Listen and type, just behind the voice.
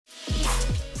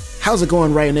How's it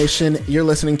going, Raya Nation? You're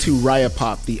listening to Raya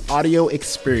Pop, the audio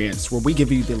experience, where we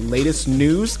give you the latest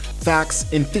news,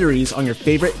 facts, and theories on your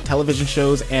favorite television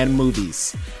shows and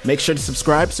movies. Make sure to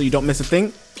subscribe so you don't miss a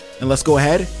thing, and let's go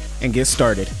ahead and get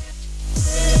started.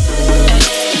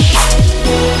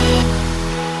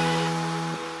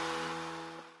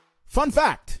 Fun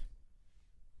fact.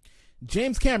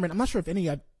 James Cameron, I'm not sure if any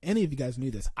of you guys knew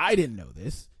this. I didn't know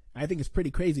this. I think it's pretty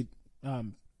crazy,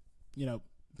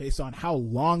 based on how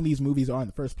long these movies are in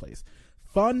the first place.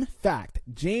 Fun fact,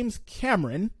 James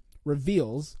Cameron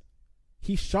reveals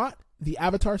he shot the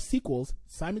Avatar sequels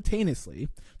simultaneously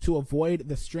to avoid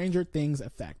the Stranger Things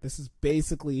effect. This is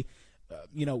basically,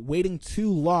 waiting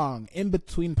too long in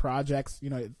between projects,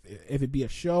 if it be a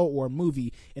show or a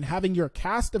movie, and having your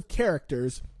cast of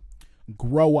characters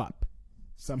grow up.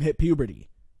 Some hit puberty.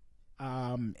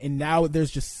 And now there's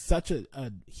just such a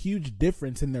huge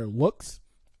difference in their looks,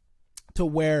 to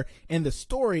where in the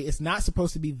story it's not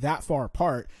supposed to be that far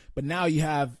apart, but now you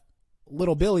have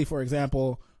little Billy, for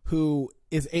example, who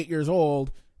is 8 years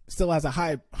old, still has a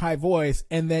high voice,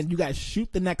 and then you guys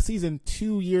shoot the next season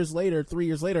 2 years later, 3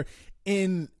 years later,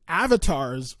 in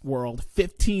Avatar's world,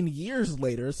 15 years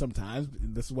later sometimes.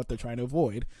 This is what they're trying to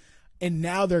avoid. And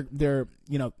now they're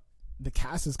the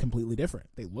cast is completely different.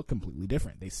 They look completely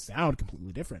different. They sound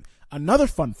completely different. Another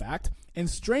fun fact, in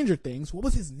Stranger Things, what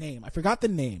was his name? I forgot the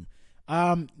name.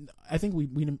 I think we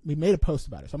made a post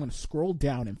about it, so I'm going to scroll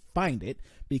down and find it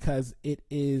because it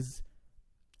is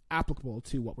applicable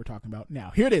to what we're talking about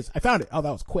now. Here it is. I found it. Oh,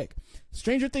 that was quick.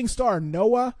 Stranger Things star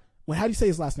Noah. How do you say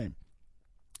his last name?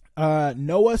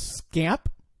 Noah Snap.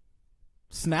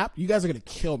 You guys are going to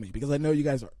kill me because I know you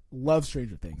guys love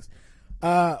Stranger Things.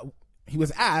 He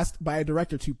was asked by a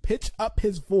director to pitch up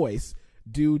his voice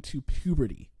due to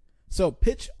puberty. So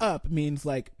pitch up means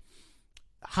like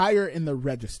higher in the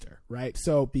register, right?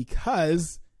 So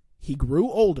because he grew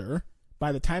older,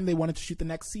 by the time they wanted to shoot the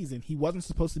next season, he wasn't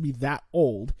supposed to be that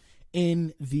old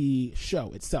in the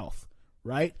show itself,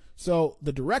 right? So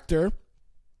the director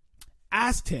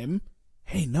asked him,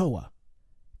 "Hey, Noah,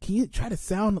 can you try to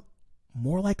sound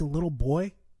more like a little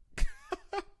boy?"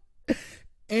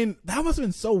 And that must have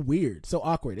been so weird, so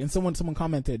awkward. And someone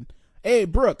commented, "Hey,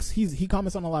 Brooks," he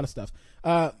comments on a lot of stuff.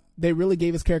 They really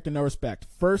gave his character no respect.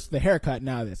 First, the haircut.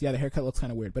 Now this. Yeah, the haircut looks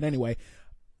kind of weird. But anyway,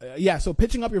 so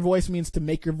pitching up your voice means to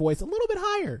make your voice a little bit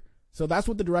higher. So that's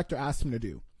what the director asked him to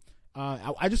do.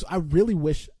 I really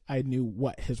wish I knew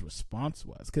what his response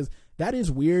was, because that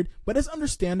is weird, but it's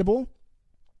understandable.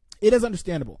 It is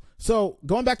understandable. So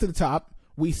going back to the top,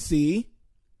 we see,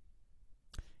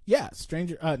 not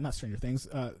Stranger Things,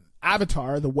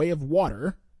 Avatar, The Way of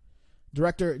Water.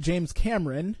 Director James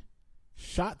Cameron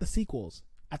shot the sequels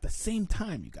at the same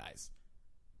time, you guys.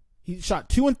 He shot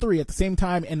 2 and 3 at the same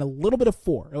time and a little bit of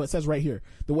 4. Oh, it says right here,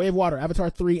 The Way of Water, Avatar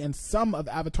 3, and some of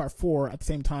Avatar 4 at the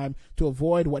same time to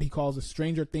avoid what he calls the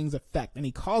Stranger Things effect. And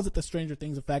he calls it the Stranger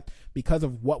Things effect because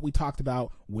of what we talked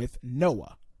about with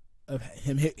Noah, of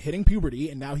him hitting puberty,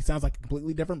 and now he sounds like a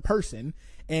completely different person,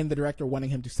 and the director wanting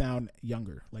him to sound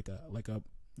younger, like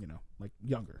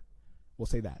younger. We'll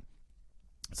say that.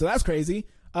 So that's crazy.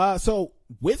 So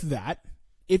with that,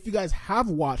 if you guys have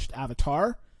watched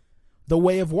Avatar, The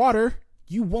Way of Water,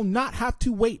 you will not have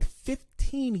to wait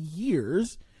 15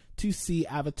 years to see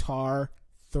Avatar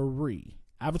 3.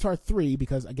 Avatar 3,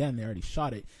 because again, they already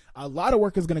shot it. A lot of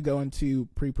work is going to go into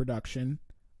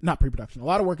not pre-production. A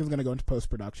lot of work is going to go into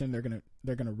post-production. They're going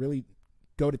to really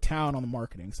go to town on the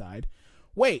marketing side.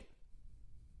 Wait.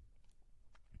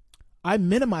 I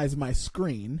minimized my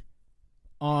screen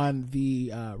on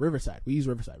the Riverside. We use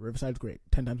Riverside. Riverside's great.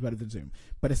 10 times better than Zoom.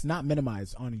 But it's not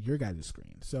minimized on your guys'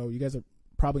 screen. So you guys are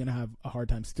probably going to have a hard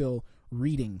time still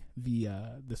reading the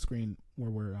screen where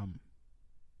we're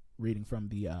reading from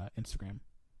the Instagram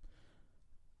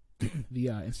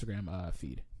Instagram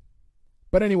feed.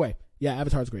 But anyway, yeah,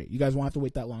 Avatar's great. You guys won't have to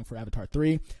wait that long for Avatar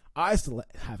 3. I still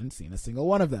haven't seen a single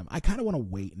one of them. I kind of want to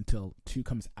wait until 2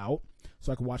 comes out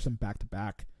so I can watch them back to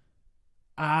back.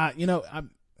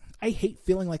 I hate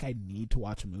feeling like I need to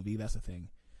watch a movie. That's the thing.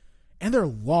 And they're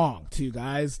long too,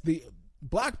 guys. The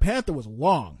Black Panther was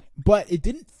long, but it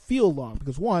didn't feel long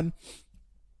because, one,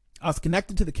 I was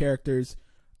connected to the characters,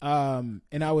 and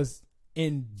I was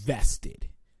invested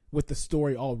with the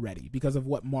story already because of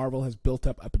what Marvel has built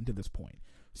up until this point.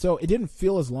 So it didn't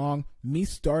feel as long. Me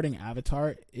starting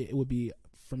Avatar, it would be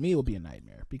a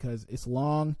nightmare because it's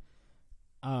long.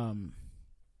 I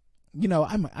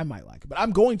might like it, but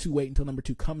I'm going to wait until number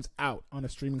 2 comes out on a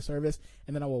streaming service,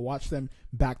 and then I will watch them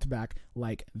back to back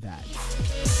like that.